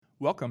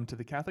Welcome to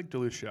the Catholic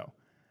Duluth Show,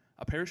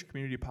 a parish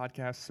community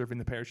podcast serving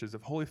the parishes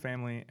of Holy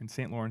Family and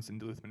St. Lawrence in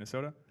Duluth,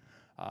 Minnesota.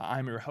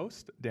 I'm your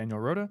host, Daniel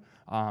Rhoda.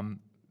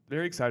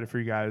 Very excited for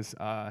you guys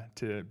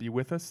to be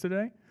with us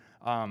today.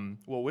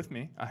 With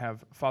me, I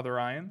have Father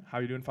Ryan. How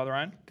are you doing, Father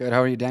Ryan? Good.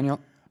 How are you, Daniel?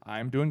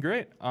 I'm doing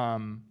great.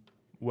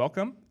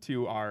 Welcome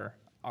to our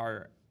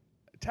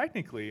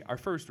technically our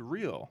first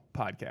real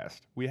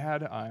podcast. We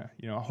had,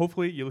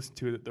 hopefully you listened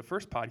to the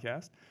first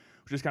podcast,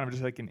 which is kind of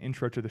just like an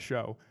intro to the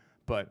show.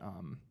 But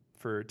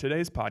for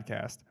today's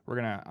podcast, we're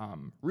gonna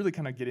really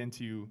kind of get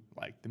into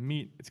like the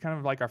meat. It's kind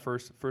of like our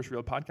first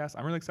real podcast.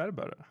 I'm really excited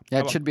about it.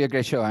 Yeah, it should be a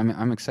great show.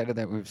 I'm excited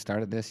that we've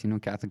started this,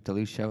 Catholic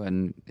Duluth Show,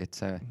 and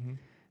it's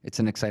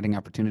an exciting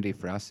opportunity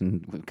for us,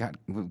 and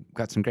we've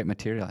got some great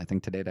material, I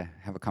think, today to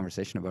have a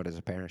conversation about as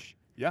a parish.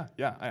 Yeah.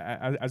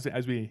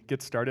 As we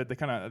get started,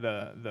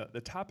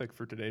 the topic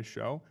for today's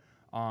show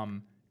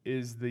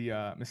is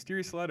the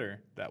mysterious letter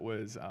that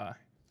was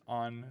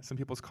on some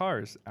people's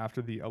cars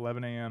after the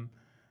 11 a.m.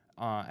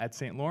 At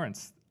St.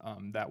 Lawrence.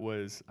 That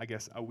was, I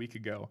guess, a week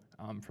ago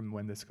from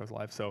when this goes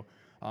live. So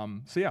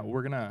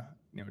we're gonna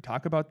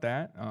talk about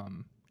that,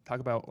 talk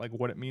about like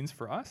what it means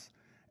for us,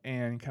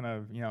 and kind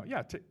of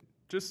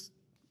just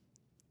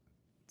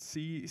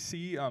see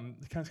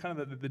kind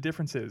of the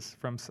differences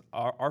from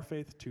our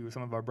faith to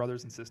some of our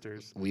brothers and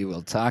sisters. We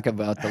will talk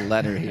about the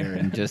letter here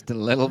in just a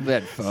little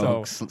bit,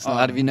 folks. So, a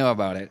lot of you know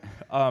about it.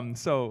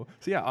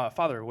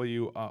 Father, will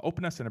you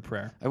open us in a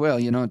prayer? I will.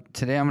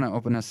 Today I'm going to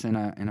open us in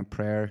a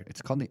prayer. It's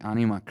called the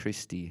Anima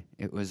Christi.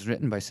 It was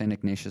written by St.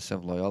 Ignatius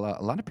of Loyola.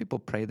 A lot of people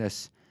pray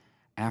this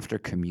after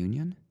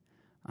communion,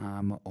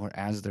 or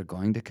as they're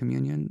going to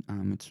communion.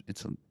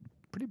 It's a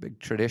pretty big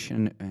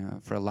tradition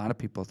for a lot of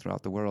people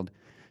throughout the world.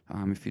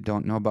 If you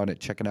don't know about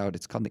it, check it out.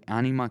 It's called the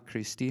Anima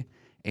Christi,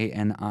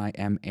 Anima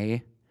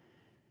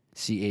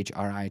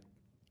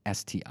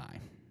Christi.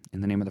 In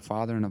the name of the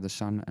Father, and of the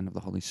Son, and of the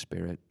Holy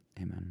Spirit.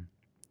 Amen.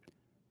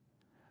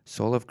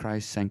 Soul of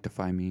Christ,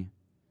 sanctify me.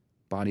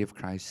 Body of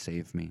Christ,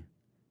 save me.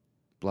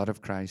 Blood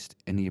of Christ,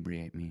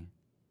 inebriate me.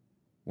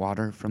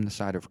 Water from the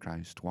side of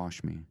Christ,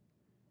 wash me.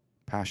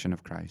 Passion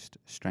of Christ,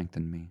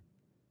 strengthen me.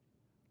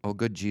 O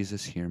good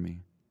Jesus, hear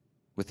me.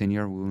 Within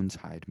your wounds,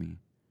 hide me.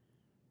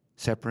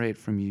 Separate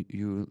from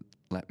you,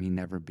 let me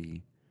never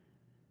be.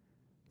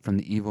 From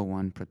the evil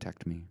one,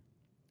 protect me.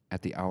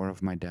 At the hour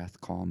of my death,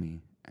 call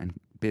me, and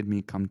bid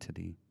me come to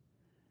thee,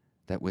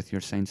 that with your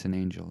saints and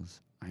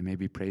angels I may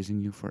be praising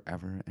you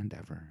forever and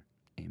ever.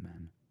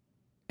 Amen.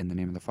 In the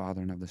name of the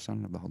Father, and of the Son,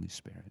 and of the Holy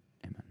Spirit.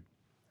 Amen.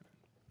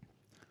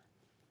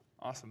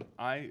 Awesome.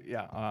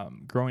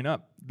 Growing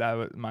up, that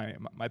was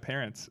my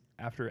parents,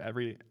 after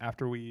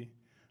we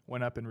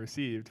went up and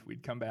received,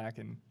 we'd come back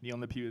and kneel in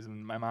the pews,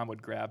 and my mom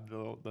would grab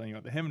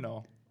the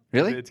hymnal.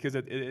 Really? It's because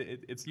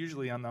it's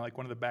usually on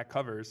one of the back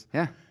covers.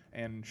 Yeah.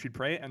 And she'd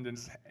pray it and then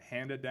just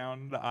hand it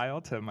down the aisle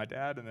to my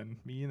dad and then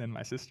me and then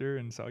my sister.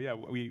 And so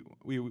we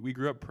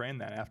grew up praying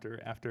that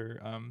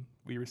after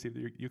we received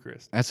the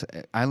Eucharist.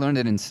 I learned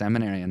it in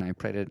seminary, and I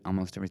prayed it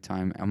almost every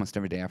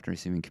day after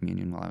receiving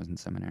communion while I was in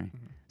seminary.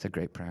 Mm-hmm. It's a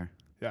great prayer.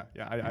 Yeah.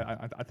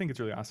 I think it's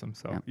really awesome.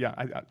 So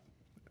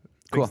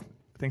cool.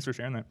 Thanks for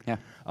sharing that. Yeah.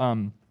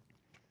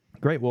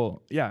 Great.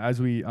 Well, as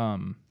we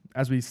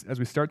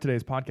start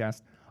today's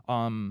podcast,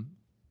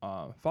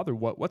 Father,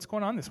 what's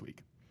going on this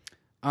week?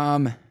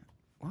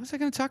 What was I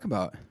going to talk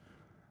about?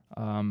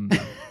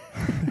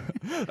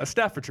 A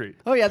staff retreat.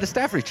 Oh yeah, the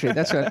staff retreat.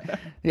 That's right.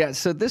 Yeah.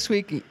 So this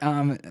week,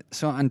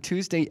 so on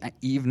Tuesday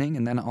evening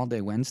and then all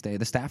day Wednesday,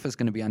 the staff is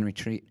going to be on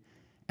retreat,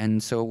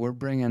 and so we're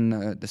bringing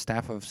the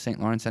staff of St.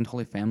 Lawrence and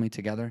Holy Family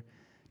together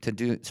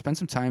to spend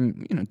some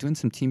time, doing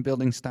some team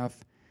building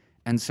stuff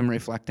and some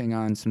reflecting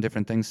on some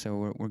different things.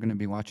 So we're going to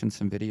be watching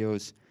some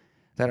videos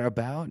that are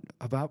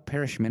about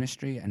parish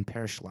ministry and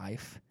parish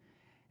life,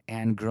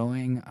 and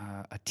growing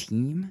a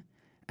team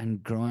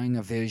and growing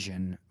a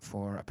vision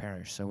for a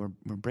parish. So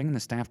we're bringing the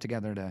staff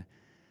together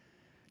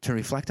to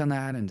reflect on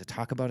that and to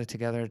talk about it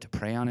together, to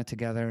pray on it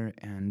together.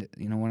 And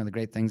one of the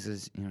great things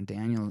is,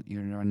 Daniel,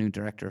 you're our new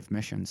director of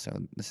missions, so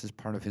this is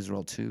part of his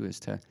role too, is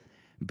to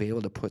be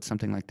able to put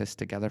something like this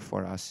together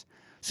for us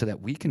so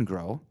that we can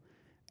grow,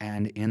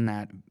 and in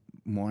that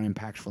more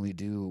impactfully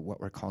do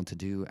what we're called to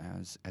do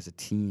as a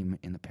team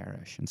in the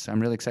parish. And so I'm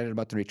really excited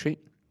about the retreat.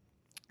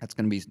 That's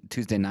going to be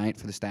Tuesday night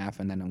for the staff,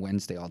 and then a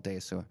Wednesday all day.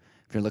 So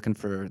if you're looking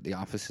for the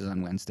offices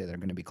on Wednesday, they're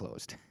going to be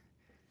closed.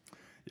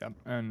 Yeah,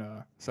 and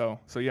I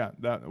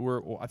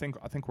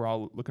think we're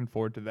all looking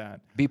forward to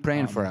that. Be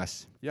praying for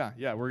us.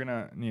 Yeah, we're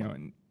gonna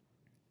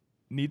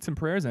need some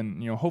prayers,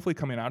 and hopefully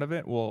coming out of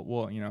it,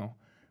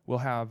 we'll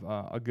have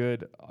a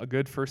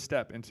good first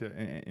step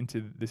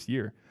into this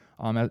year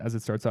as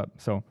it starts up.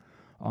 So.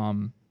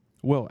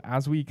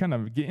 As we kind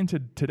of get into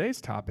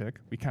today's topic,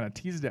 we kind of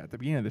teased it at the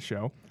beginning of the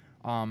show.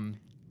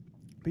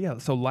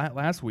 So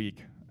last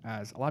week,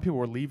 as a lot of people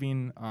were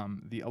leaving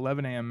the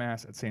 11 a.m.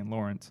 Mass at St.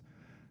 Lawrence,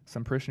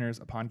 some parishioners,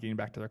 upon getting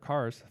back to their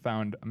cars,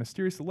 found a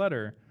mysterious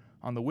letter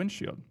on the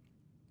windshield.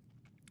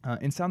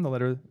 Inside the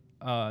letter,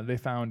 they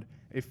found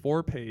a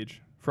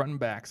 4-page front and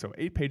back, so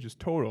 8 pages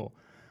total,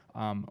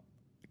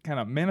 kind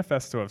of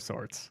manifesto of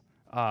sorts.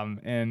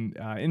 And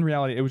in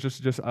reality, it was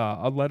just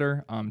a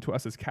letter to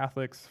us as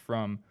Catholics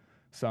from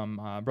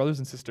some brothers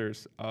and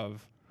sisters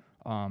of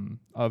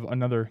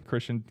another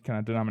Christian kind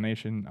of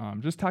denomination,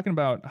 just talking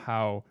about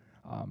how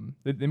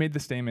they made the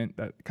statement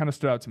that kind of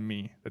stood out to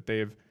me, that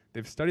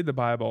they've studied the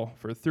Bible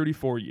for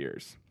 34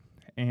 years,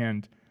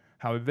 and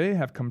how they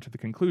have come to the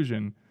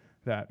conclusion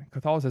that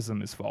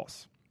Catholicism is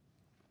false.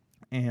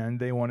 And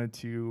they wanted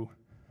to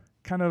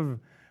kind of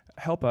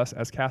help us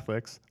as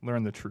Catholics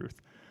learn the truth.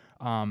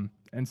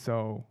 And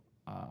so,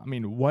 I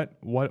mean, what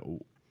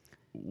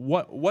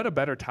a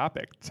better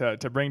topic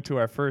to bring to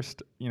our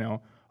first,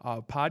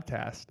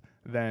 podcast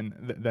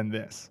than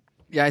this.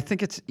 Yeah, I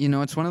think it's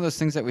one of those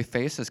things that we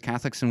face as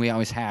Catholics, and we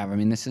always have. I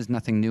mean, this is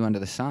nothing new under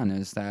the sun.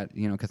 Is that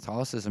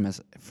Catholicism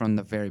is from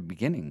the very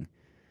beginning,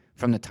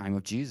 from the time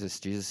of Jesus.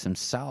 Jesus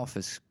himself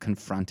is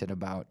confronted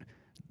about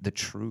the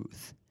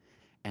truth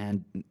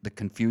and the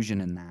confusion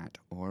in that,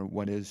 or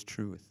what is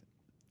truth.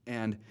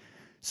 And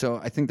so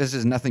I think this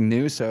is nothing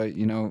new. So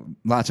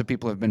lots of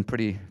people have been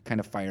pretty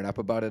kind of fired up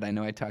about it. I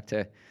know I talked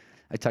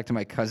to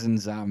my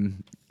cousin's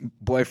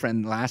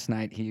boyfriend last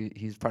night.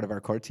 He's part of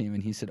our core team,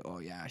 and he said, "Oh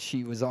yeah,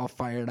 she was all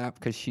fired up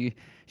because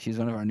she's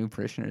one of our new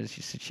parishioners.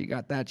 She said she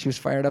got that. She was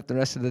fired up the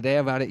rest of the day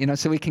about it.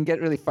 So we can get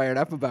really fired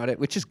up about it,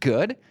 which is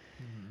good.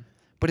 Mm-hmm.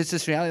 But it's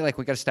this reality, like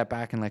we got to step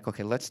back and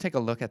okay, let's take a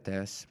look at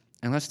this,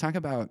 and let's talk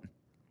about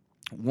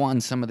in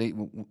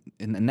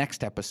the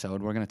next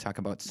episode, we're going to talk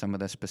about some of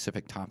the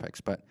specific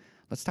topics, but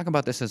let's talk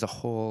about this as a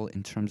whole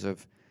in terms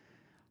of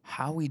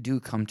how we do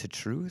come to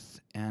truth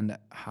and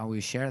how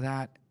we share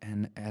that,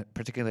 and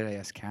particularly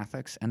as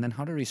Catholics, and then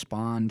how to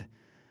respond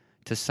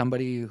to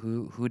somebody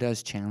who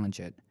does challenge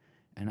it.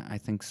 And I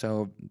think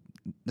so.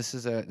 This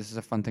is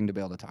a fun thing to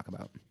be able to talk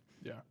about.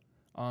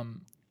 Yeah.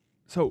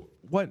 So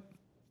what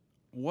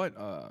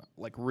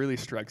really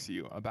strikes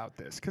you about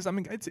this? Because I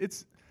mean,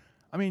 it's.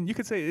 I mean, you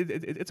could say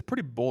it's a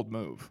pretty bold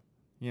move.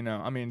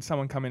 I mean,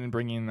 someone coming and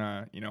bringing,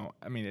 I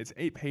mean, it's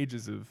 8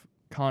 pages of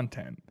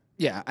content.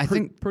 Yeah, I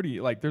think pretty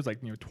there's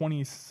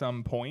 20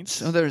 some points.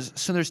 So there's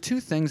 2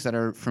 things that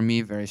are for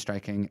me very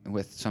striking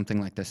with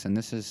something like this, and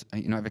this is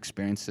I've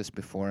experienced this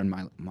before in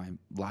my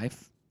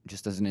life,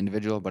 just as an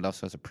individual, but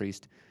also as a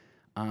priest.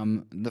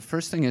 The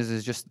first thing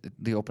is just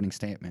the opening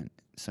statement.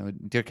 So,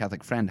 dear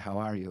Catholic friend, how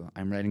are you?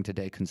 I'm writing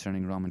today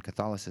concerning Roman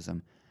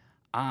Catholicism.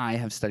 I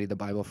have studied the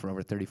Bible for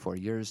over 34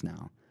 years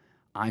now.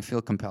 I feel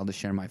compelled to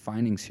share my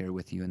findings here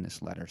with you in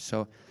this letter.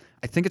 So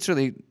I think it's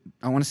I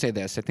want to say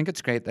this. I think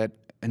it's great that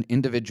an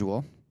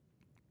individual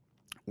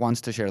wants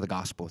to share the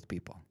gospel with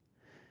people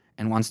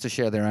and wants to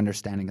share their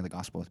understanding of the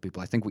gospel with people.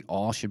 I think we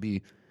all should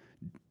be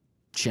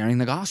sharing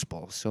the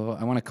gospel. So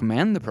I want to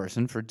commend the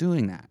person for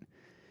doing that.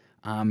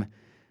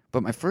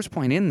 But my first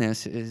point in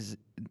this is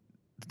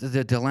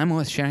the dilemma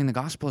with sharing the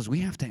gospel is we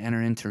have to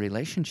enter into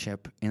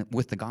relationship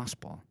with the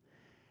gospel.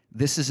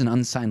 This is an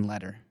unsigned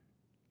letter.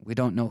 We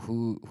don't know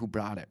who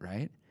brought it,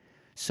 right?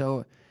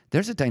 So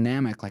there's a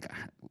dynamic,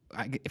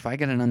 if I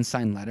get an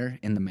unsigned letter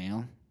in the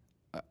mail,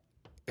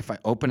 if I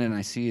open it and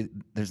I see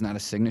there's not a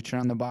signature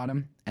on the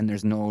bottom and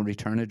there's no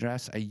return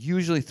address, I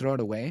usually throw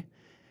it away,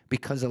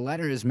 because a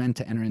letter is meant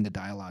to enter into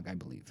dialogue, I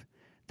believe.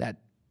 That,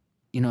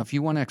 if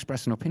you want to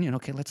express an opinion,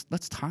 okay,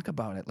 let's talk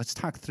about it. Let's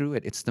talk through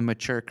it. It's the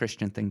mature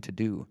Christian thing to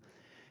do.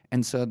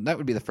 And so that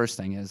would be the first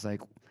thing, is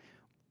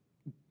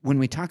when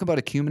we talk about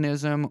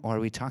ecumenism, or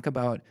we talk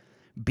about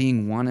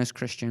being one as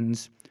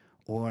Christians,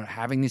 or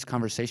having these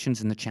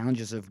conversations and the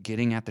challenges of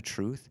getting at the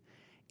truth,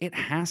 it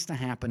has to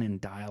happen in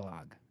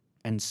dialogue.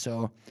 And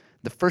so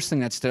the first thing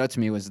that stood out to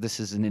me was this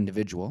is an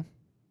individual,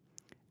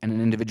 and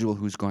an individual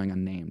who's going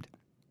unnamed.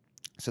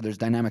 So there's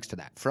dynamics to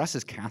that. For us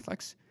as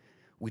Catholics,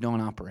 we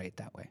don't operate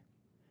that way.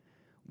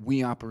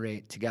 We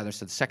operate together.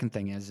 So the second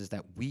thing is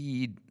that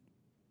we,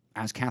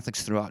 as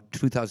Catholics throughout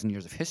 2,000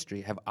 years of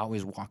history, have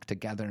always walked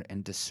together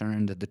and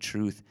discerned the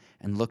truth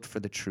and looked for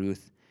the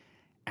truth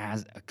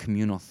as a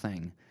communal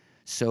thing.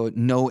 So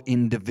no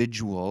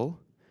individual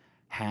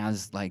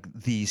has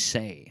the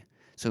say.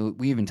 So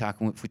we even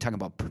if we talk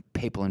about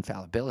papal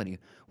infallibility,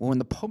 well, when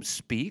the Pope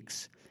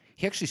speaks,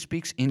 he actually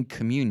speaks in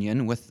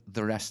communion with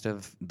the rest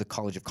of the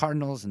College of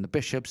Cardinals and the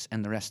bishops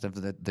and the rest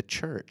of the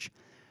church.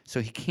 So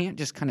he can't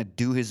just kind of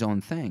do his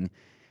own thing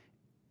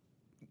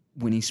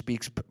when he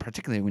speaks,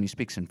 particularly when he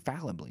speaks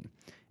infallibly.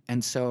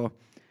 And so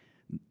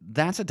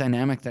that's a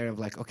dynamic there of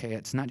okay,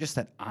 it's not just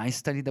that I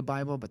study the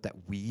Bible, but that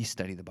we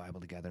study the Bible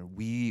together.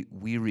 We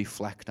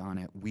reflect on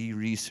it. We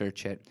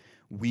research it.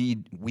 We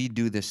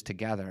do this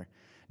together.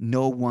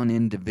 No one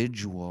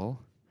individual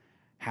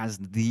has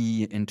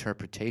the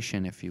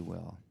interpretation, if you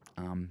will.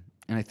 And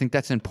I think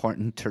that's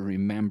important to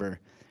remember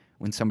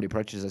when somebody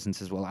approaches us and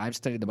says, well, I've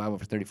studied the Bible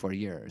for 34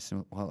 years.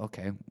 Well,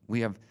 okay, we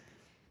have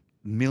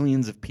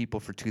millions of people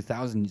for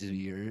 2,000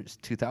 years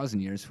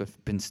who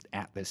have been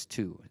at this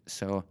too.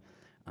 So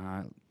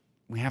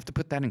we have to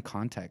put that in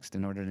context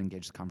in order to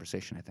engage the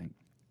conversation, I think.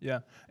 Yeah,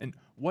 and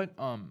what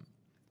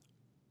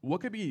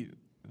could be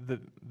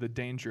the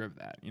danger of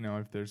that?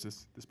 If there's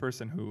this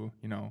person who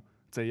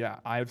say, yeah,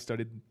 I have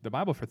studied the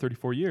Bible for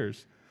 34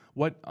 years.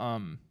 What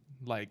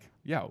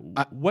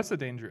what's the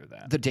danger of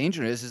that? The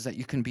danger is that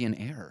you can be in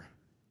error,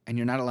 and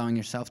you're not allowing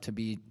yourself to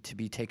be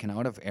taken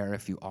out of error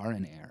if you are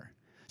in error.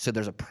 So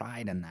there's a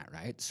pride in that,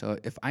 right? So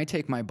if I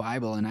take my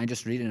Bible and I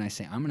just read it and I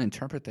say, I'm going to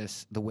interpret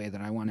this the way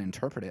that I want to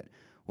interpret it,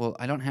 well,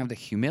 I don't have the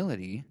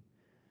humility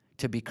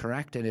to be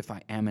corrected if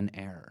I am in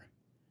error.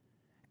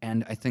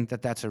 And I think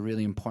that that's a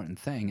really important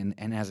thing.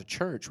 And as a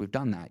church, we've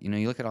done that.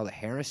 You look at all the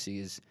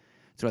heresies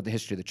throughout the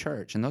history of the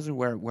church, and those are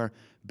where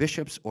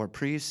bishops or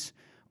priests,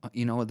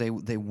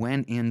 they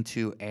went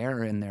into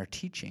error in their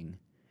teaching.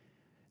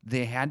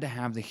 They had to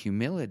have the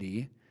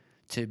humility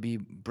to be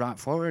brought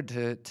forward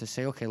to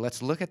say, okay,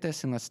 let's look at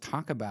this and let's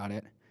talk about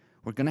it.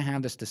 We're going to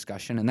have this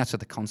discussion, and that's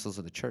what the councils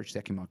of the church,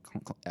 the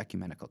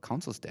ecumenical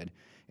councils did,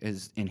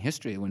 is in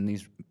history when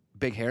these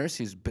big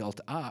heresies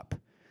built up,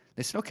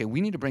 they said, okay,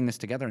 we need to bring this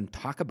together and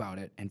talk about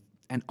it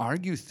and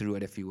argue through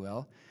it, if you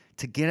will,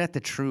 to get at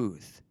the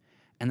truth,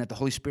 and that the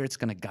Holy Spirit's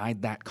going to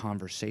guide that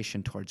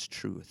conversation towards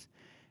truth.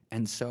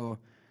 And so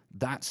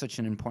that's such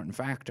an important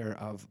factor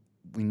of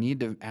we need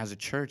to, as a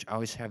church,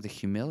 always have the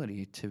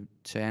humility to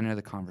enter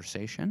the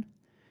conversation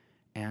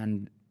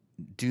and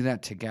do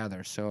that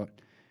together. So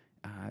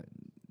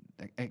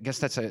I guess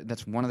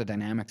that's one of the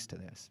dynamics to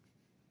this.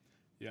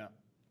 Yeah.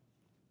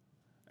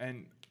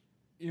 And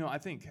I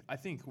think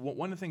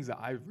one of the things that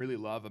I really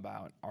love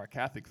about our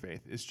Catholic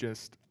faith is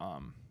just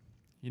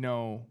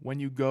when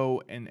you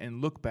go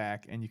and look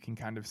back and you can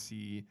kind of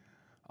see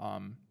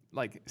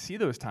see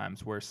those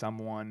times where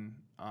someone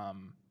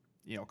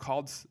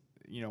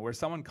where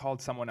someone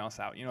called someone else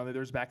out.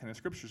 There's back in the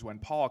scriptures when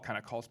Paul kind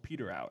of calls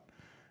Peter out,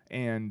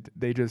 and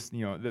they just,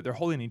 they're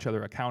holding each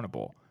other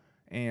accountable.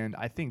 And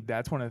I think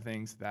that's one of the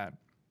things that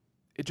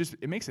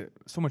it makes it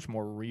so much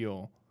more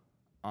real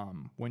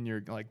when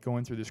you're like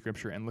going through the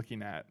scripture and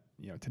looking at,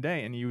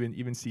 today, and you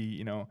even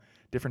see,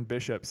 different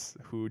bishops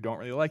who don't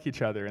really like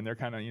each other, and they're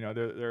kind of,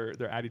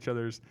 they're at each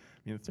other's,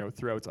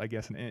 throats, I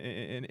guess,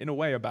 in a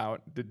way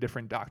about the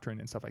different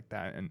doctrine and stuff like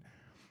that. And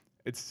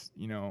it's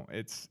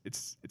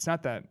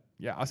not that,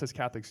 us as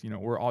Catholics,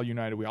 we're all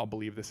united, we all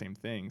believe the same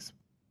things,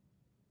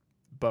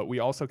 but we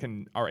also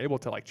are able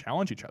to like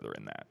challenge each other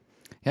in that.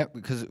 Yeah,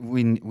 because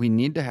we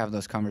need to have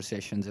those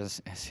conversations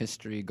as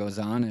history goes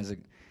on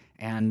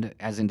and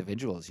as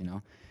individuals,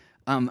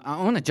 I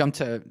want to jump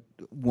to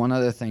one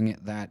other thing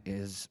that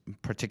is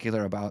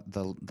particular about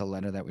the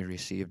letter that we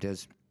received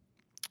is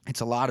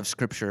it's a lot of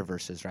scripture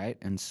verses, right?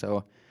 And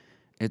so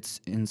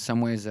it's in some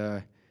ways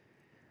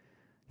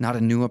not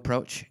a new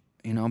approach,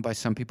 by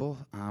some people.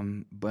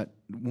 But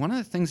one of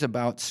the things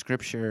about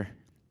Scripture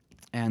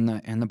and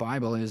the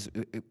Bible is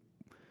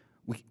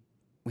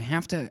we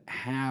have to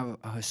have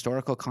a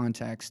historical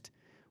context.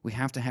 We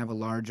have to have a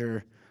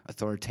larger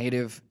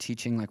authoritative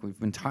teaching, like we've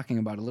been talking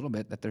about a little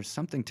bit, that there's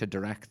something to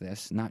direct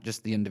this, not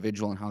just the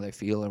individual and how they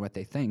feel or what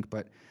they think,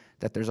 but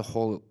that there's a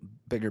whole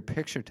bigger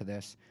picture to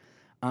this.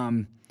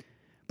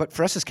 But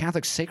for us as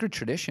Catholics, sacred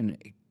tradition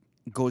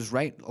goes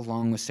right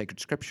along with sacred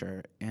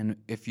scripture. And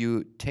if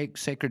you take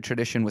sacred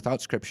tradition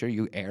without scripture,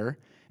 you err.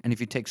 And if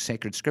you take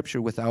sacred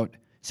scripture without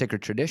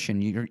sacred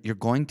tradition, you're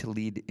going to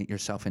lead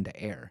yourself into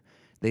error.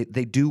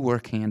 They do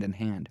work hand in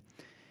hand.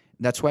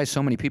 That's why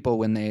so many people,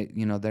 when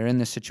they're in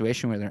this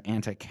situation where they're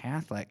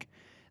anti-Catholic,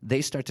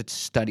 they start to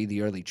study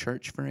the early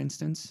church, for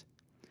instance.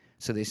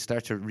 So they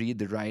start to read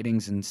the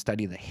writings and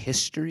study the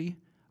history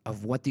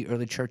of what the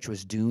early church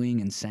was doing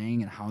and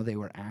saying and how they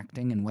were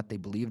acting and what they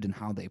believed and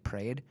how they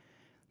prayed.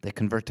 They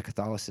convert to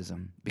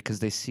Catholicism because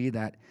they see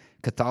that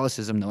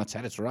Catholicism, though it's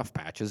had its rough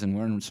patches, and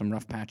we're in some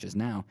rough patches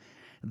now,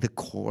 the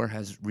core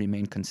has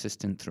remained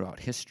consistent throughout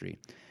history.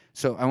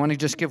 So I want to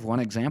just give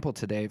one example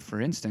today. For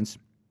instance,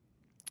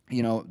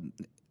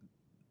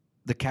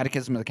 the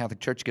Catechism of the Catholic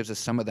Church gives us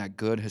some of that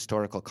good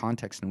historical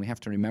context, and we have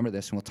to remember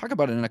this, and we'll talk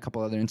about it in a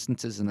couple other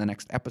instances in the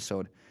next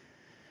episode.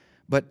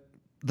 But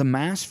the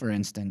Mass, for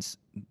instance,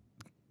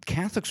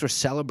 Catholics were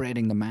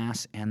celebrating the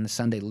Mass and the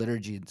Sunday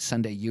liturgy, the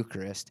Sunday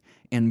Eucharist,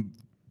 in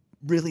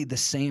really the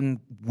same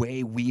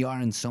way we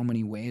are in so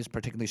many ways,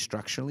 particularly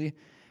structurally.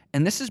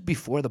 And this is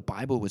before the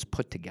Bible was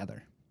put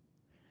together.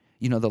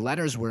 The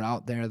letters were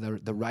out there,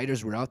 the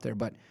writers were out there,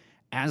 but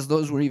as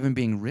those were even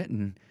being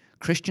written,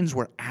 Christians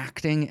were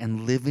acting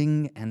and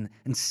living and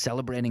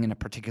celebrating in a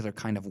particular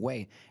kind of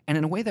way, and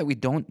in a way that we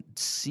don't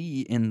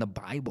see in the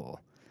Bible.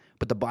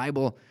 But the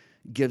Bible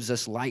gives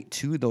us light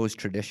to those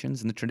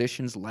traditions, and the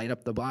traditions light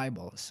up the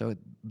Bible. So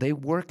they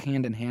work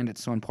hand in hand.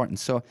 It's so important.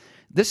 So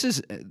this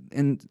is,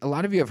 and a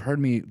lot of you have heard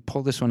me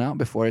pull this one out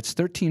before, it's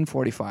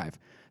 1345,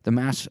 the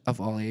Mass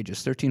of all ages,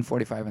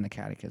 1345 in the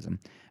Catechism.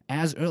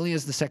 As early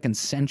as the second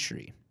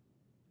century,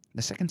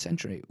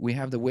 we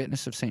have the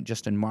witness of St.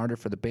 Justin Martyr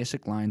for the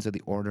basic lines of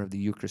the order of the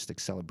Eucharistic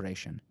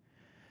celebration.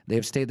 They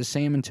have stayed the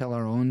same until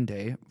our own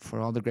day for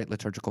all the great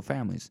liturgical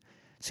families.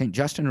 St.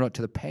 Justin wrote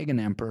to the pagan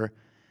emperor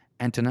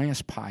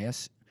Antonius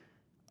Pius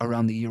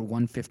around the year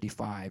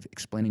 155,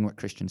 explaining what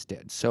Christians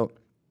did. So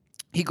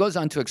he goes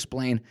on to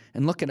explain,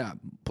 and look it up,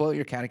 pull out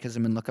your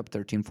catechism and look up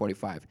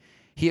 1345.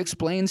 He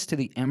explains to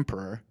the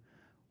emperor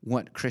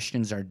what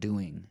Christians are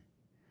doing.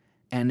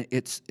 And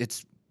it's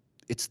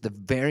the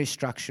very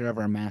structure of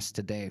our Mass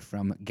today,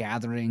 from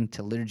gathering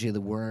to liturgy of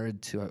the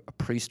word to a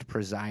priest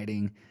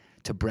presiding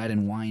to bread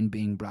and wine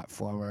being brought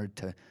forward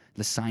to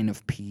the sign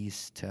of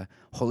peace to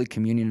Holy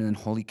Communion, and then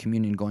Holy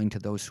Communion going to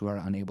those who are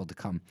unable to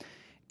come.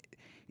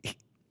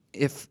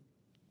 If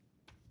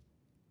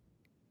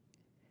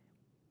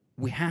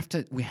we have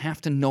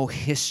to know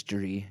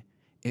history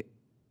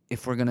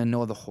if we're going to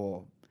know the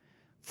whole.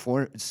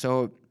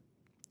 So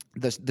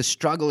the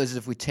struggle is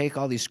if we take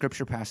all these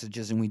scripture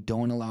passages and we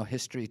don't allow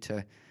history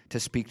to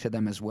speak to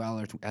them as well,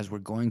 or as we're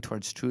going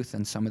towards truth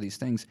and some of these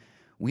things,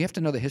 we have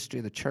to know the history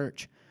of the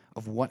church,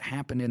 of what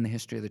happened in the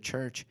history of the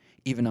church,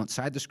 even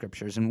outside the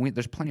scriptures, and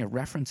there's plenty of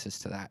references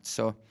to that.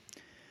 So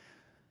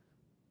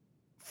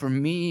for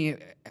me,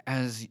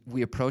 as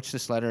we approach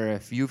this letter,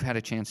 if you've had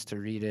a chance to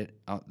read it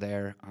out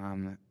there,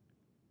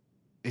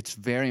 it's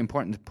very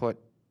important to put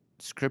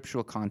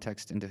scriptural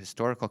context into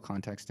historical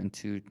context,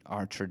 into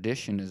our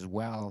tradition as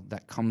well,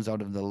 that comes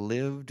out of the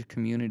lived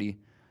community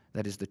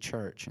that is the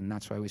church. And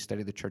that's why we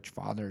study the church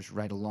fathers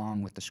right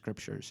along with the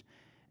scriptures,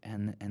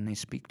 and they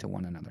speak to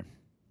one another.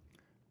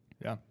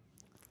 Yeah,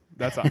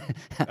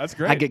 that's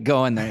great. I get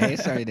going there. Hey,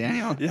 sorry,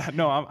 Daniel. Yeah,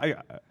 no, I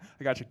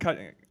got you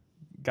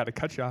got to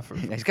cut you off.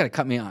 He's got to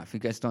cut me off. You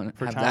guys don't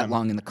have that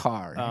long in the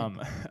car.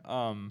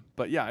 Right?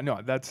 But yeah,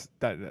 no, that's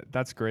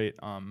great.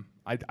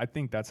 I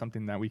think that's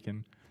something that we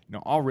can,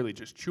 all really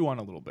just chew on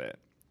a little bit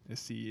to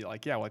see,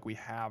 like we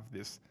have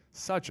this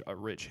such a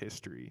rich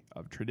history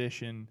of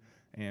tradition,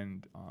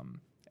 and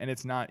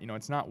it's not,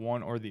 it's not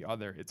one or the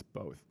other, it's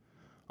both.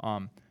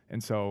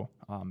 And so,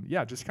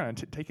 just kind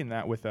of taking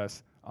that with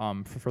us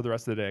for the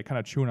rest of the day, kind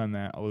of chewing on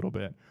that a little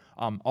bit.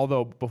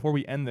 Although before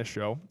we end this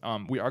show,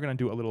 we are going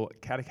to do a little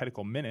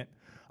catechetical minute.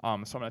 So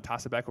I'm going to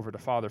toss it back over to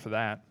Father for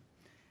that.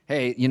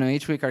 Hey,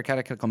 each week our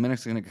catechetical minute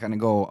is going to kind of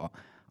go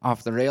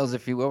off the rails,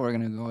 if you will. We're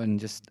going to go in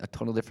just a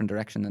total different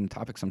direction than the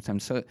topic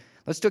sometimes. So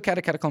let's do a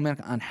catechetical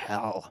minute on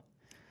hell.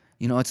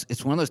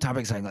 It's one of those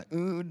topics I'm like,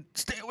 ooh,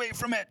 stay away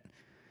from it.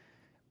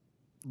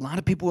 A lot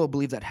of people will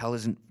believe that hell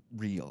isn't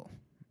real.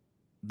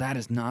 That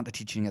is not the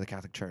teaching of the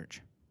Catholic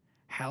Church.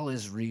 Hell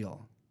is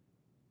real.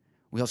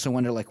 We also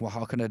wonder,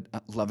 how could a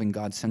loving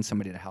God send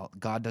somebody to hell?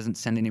 God doesn't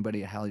send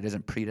anybody to hell. He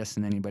doesn't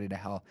predestine anybody to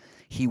hell.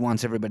 He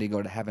wants everybody to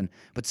go to heaven.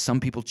 But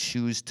some people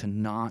choose to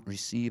not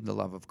receive the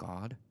love of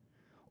God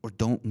or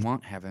don't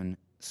want heaven.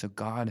 So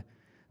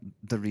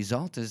the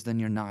result is then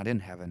you're not in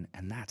heaven,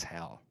 and that's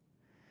hell.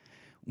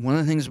 One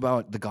of the things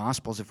about the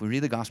Gospels, if we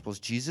read the Gospels,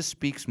 Jesus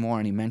speaks more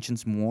and he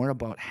mentions more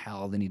about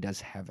hell than he does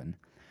heaven.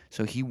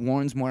 So he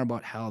warns more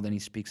about hell than he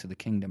speaks of the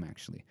kingdom,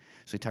 actually.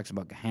 So he talks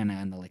about Gehenna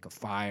and the lake of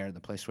fire,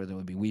 the place where there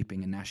will be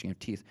weeping and gnashing of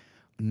teeth,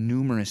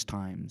 numerous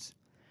times.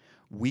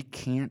 We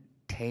can't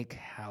take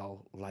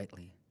hell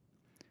lightly.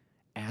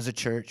 As a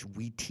church,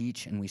 we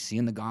teach and we see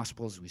in the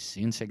Gospels, we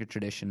see in sacred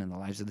tradition and the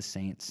lives of the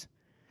saints,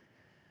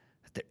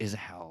 that there is a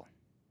hell.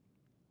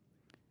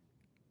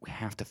 We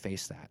have to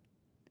face that.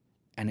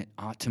 And it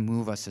ought to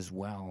move us as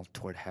well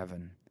toward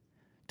heaven,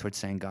 toward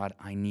saying, God,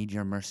 I need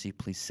your mercy.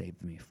 Please save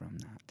me from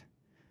that.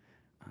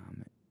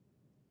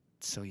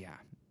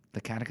 The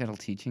catechetical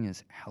teaching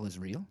is hell is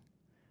real.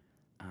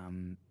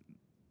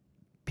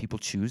 People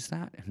choose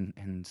that,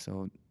 and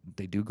so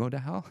they do go to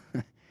hell.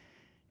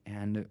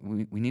 And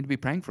we need to be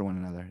praying for one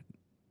another,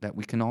 that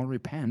we can all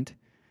repent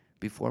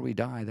before we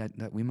die,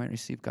 that we might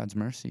receive God's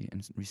mercy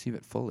and receive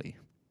it fully.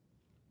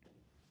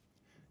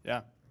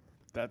 Yeah,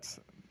 that's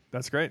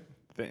great.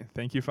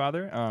 Thank you,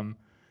 Father.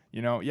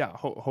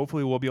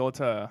 Hopefully we'll be able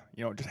to,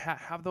 just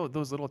have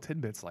those little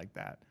tidbits like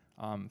that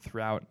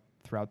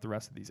throughout the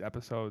rest of these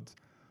episodes,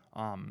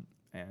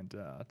 and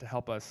to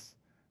help us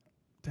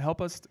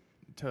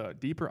to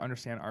deeper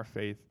understand our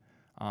faith,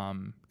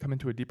 come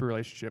into a deeper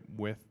relationship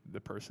with the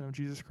person of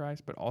Jesus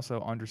Christ, but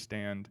also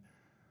understand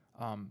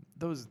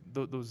those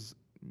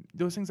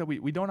things that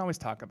we don't always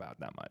talk about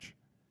that much.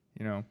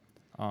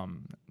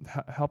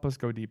 Help us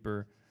go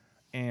deeper,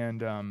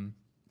 and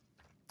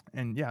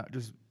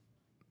just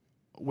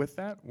with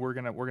that, we're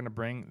gonna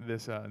bring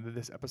this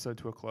episode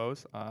to a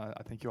close. I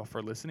thank you all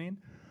for listening.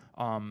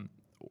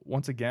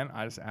 Once again,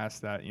 I just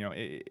ask that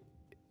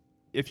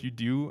if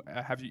you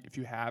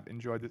have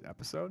enjoyed this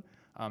episode,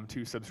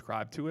 to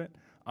subscribe to it.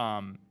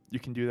 You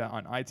can do that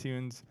on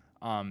iTunes.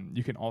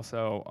 You can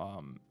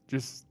also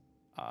just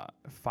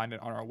find it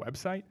on our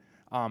website.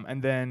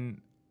 And then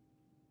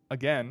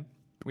again,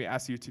 we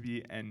ask you to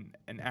be an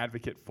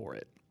advocate for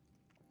it.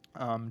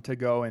 To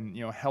go and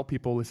help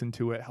people listen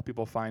to it, help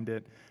people find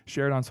it,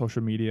 share it on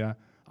social media.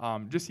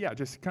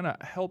 Just kind of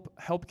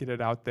help get it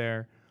out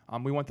there.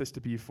 We want this to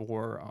be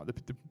for the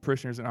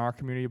parishioners in our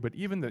community, but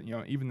even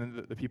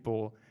the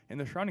people in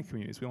the surrounding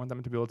communities. We want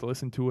them to be able to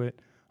listen to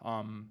it,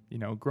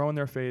 grow in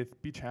their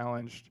faith, be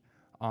challenged,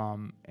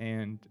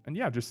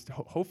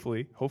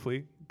 hopefully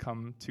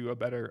come to a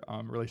better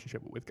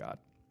relationship with God.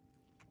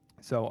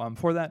 So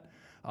for that,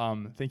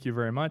 thank you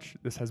very much.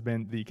 This has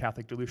been the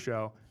Catholic Duluth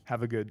Show.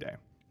 Have a good day.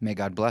 May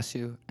God bless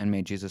you, and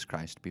may Jesus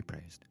Christ be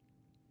praised.